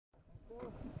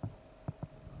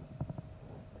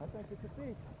It's a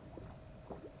fish.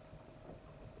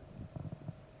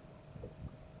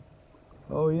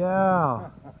 Oh yeah,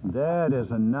 that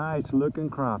is a nice looking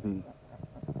crappie.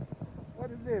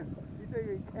 What is this? You say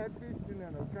you catfish and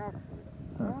then a crappie?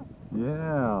 Huh?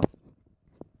 Yeah.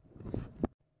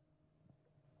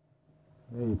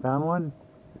 Hey, you found one?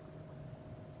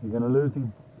 You're gonna lose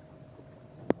him.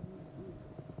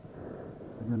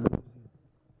 You're gonna lose him.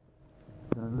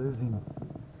 You're gonna lose him.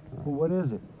 Well, what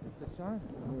is it? It's a shark.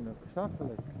 I mean, a shark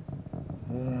fillet.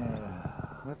 Yeah.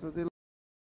 That's what they look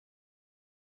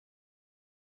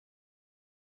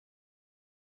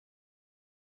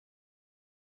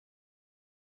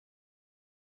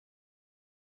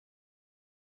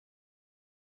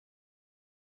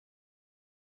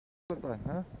like,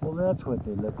 huh? Well, that's what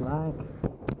they look like.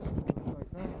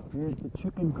 Here's the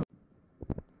chicken coop.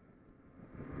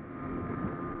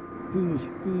 Fish,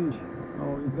 fish.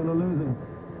 Oh, he's gonna lose him.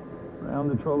 Around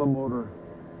the trolling motor.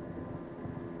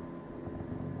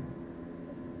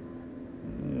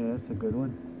 Yeah, that's a good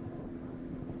one.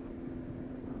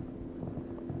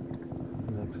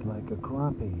 Looks like a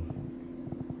crappie.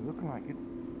 Looking like it.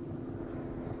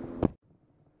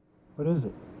 What is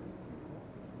it?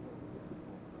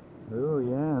 Oh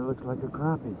yeah, it looks like a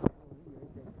crappie.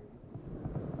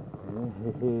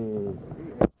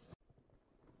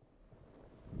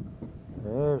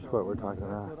 There's what we're talking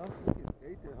about. That's what I'm thinking. He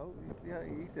ate that whole, you see how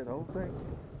he ate that whole thing?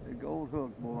 The gold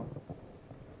hook, boy.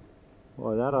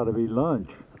 Boy, that ought to be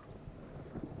lunch.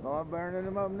 Oh, I'm burning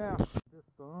them up now. This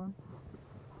son?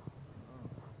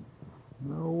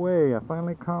 No way, I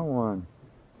finally caught one.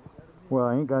 Well,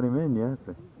 I ain't got him in yet,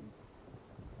 but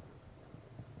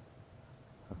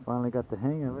I finally got the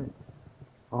hang of it.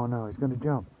 Oh no, he's gonna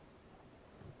jump.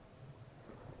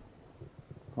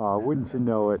 Oh, wouldn't you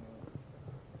know it?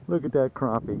 Look at that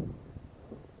crappie.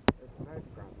 That's a nice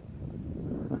crappie.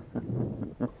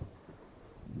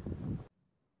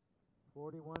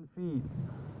 41 feet. You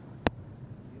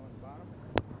on the bottom?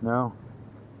 No.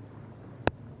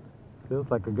 Feels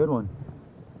like a good one.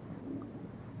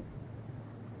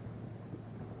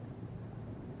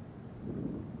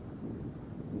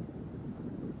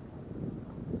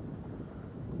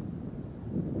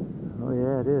 Oh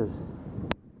yeah, it is.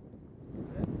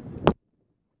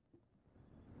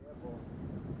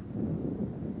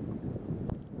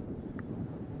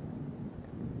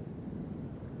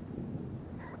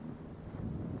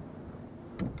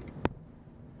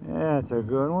 Yeah, it's a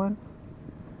good one.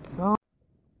 So,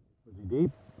 was he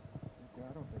deep?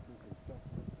 I don't think this is stuff.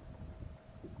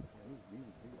 Yeah, he's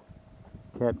deep.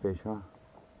 Catfish, huh?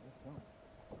 That's something.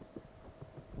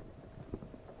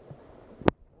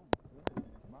 Oh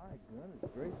my goodness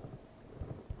gracious.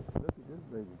 Look at this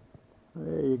baby.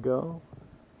 There you go.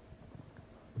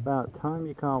 It's about time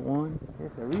you caught one.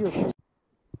 It's a real fish.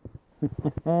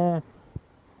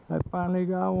 I finally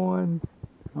got one.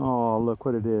 Oh, look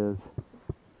what it is.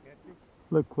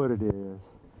 Look what it is.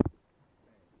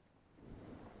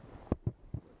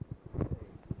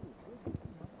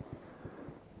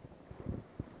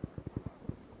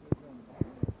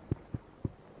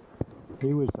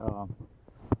 He was,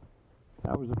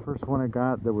 that was the first one I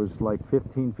got that was like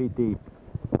 15 feet deep.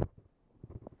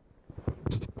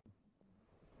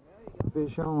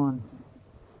 Fish on.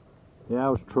 Yeah, I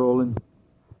was trolling.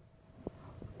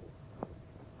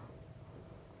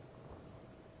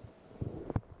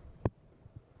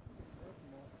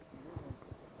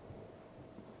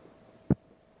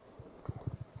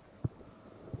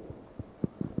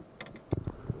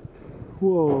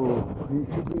 Whoa, he's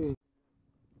too big.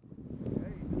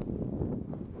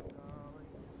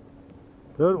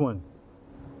 Good one.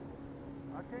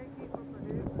 I can't keep up the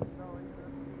head, but no, you know,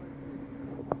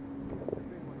 it's a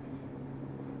big one.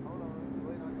 Hold on,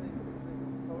 wait, I think it's a big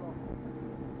one. Hold on.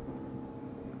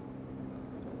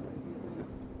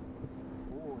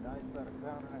 Oh, now he's about a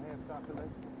pound and a half chocolate.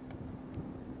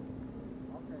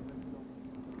 Okay, let's go.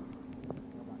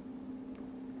 Bye-bye.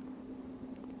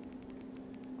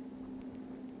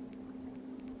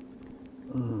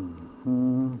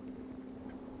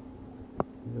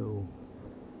 No.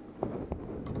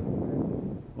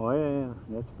 Oh yeah,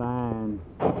 that's fine.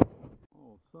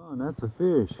 Oh son, that's a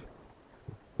fish.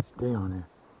 Stay on there.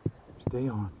 Stay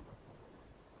on.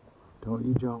 Don't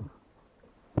you jump.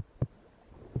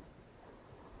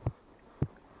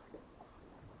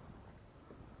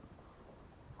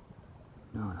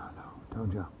 No, no, no.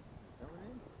 Don't jump.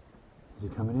 Is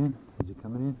he coming in? Is he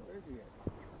coming in? Where's he at?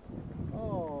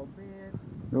 Oh, man.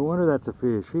 No wonder that's a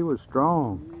fish. He was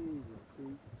strong.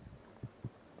 Jesus,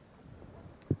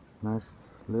 Nice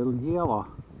little yellow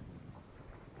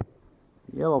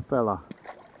fella.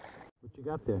 What you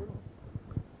got there?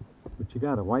 What What you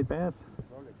got, a white bass?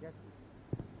 Probably catch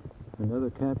it. Another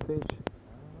catfish? I don't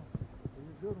know. This is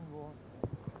a good one, boy.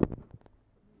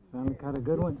 Finally caught a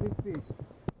good one? Big fish.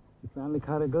 You finally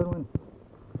caught a good one?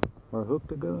 Or hooked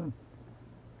a good one?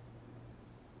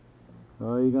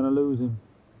 Oh, you're gonna lose him.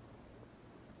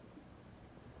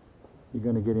 You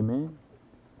gonna get him in?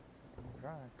 I'm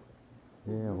trying.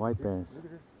 Yeah, white bass. Look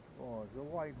at this. Oh, it's a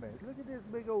white bass. Look at this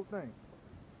big old thing.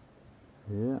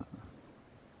 Yeah.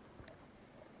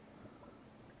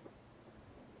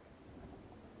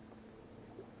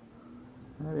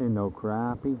 That ain't no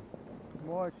crappie.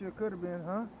 Boy, it sure could have been,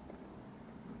 huh?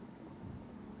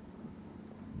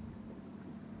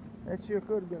 That sure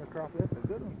could have been a crappie. That's a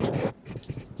good one.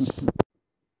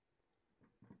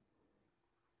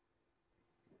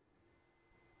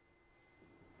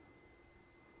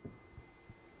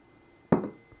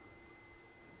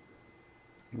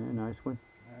 Yeah, nice one.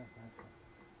 That's nice one.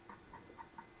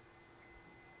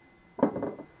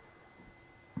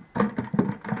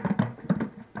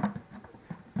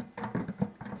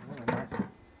 What a nice one.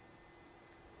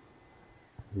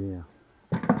 Yeah.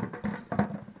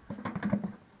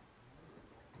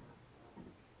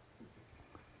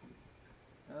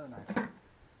 Another nice one.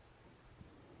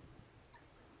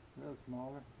 A little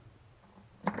smaller.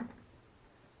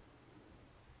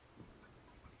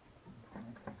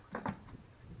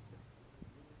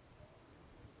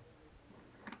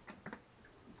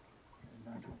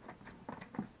 Nice one.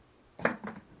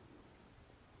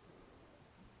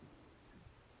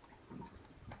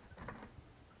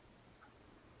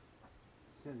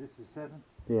 So this is 7,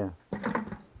 Yeah.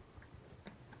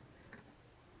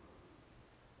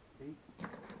 8.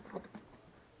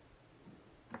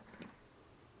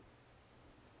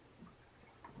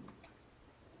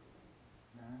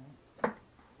 9.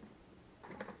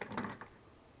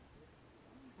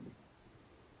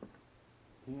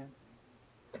 10.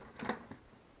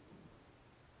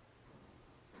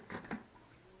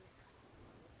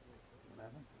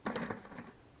 11.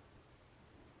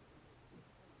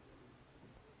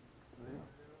 12.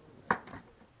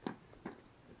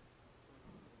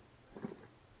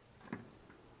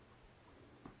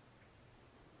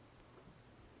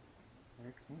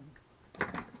 13.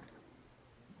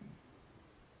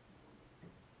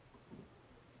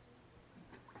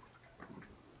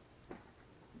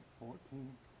 14.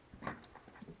 15.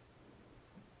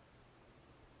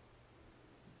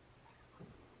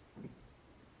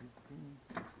 16.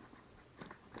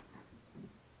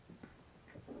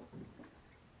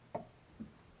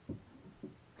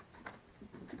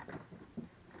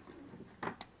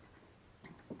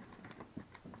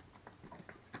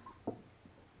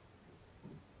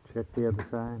 Check the other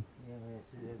side. Yeah, man,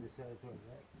 see the other side towards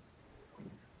that.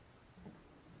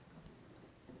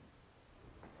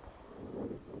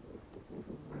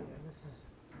 Yeah, this is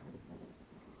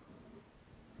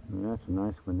Yeah, that's a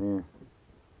nice one there.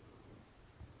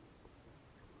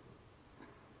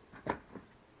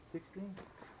 16.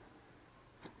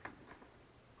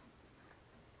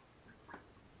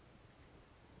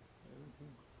 17.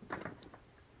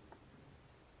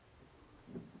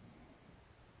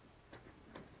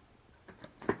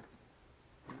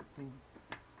 18.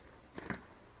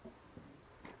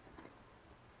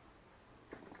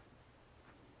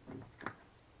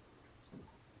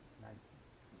 19.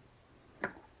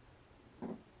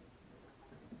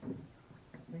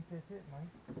 I think that's it,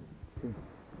 Mike. Okay.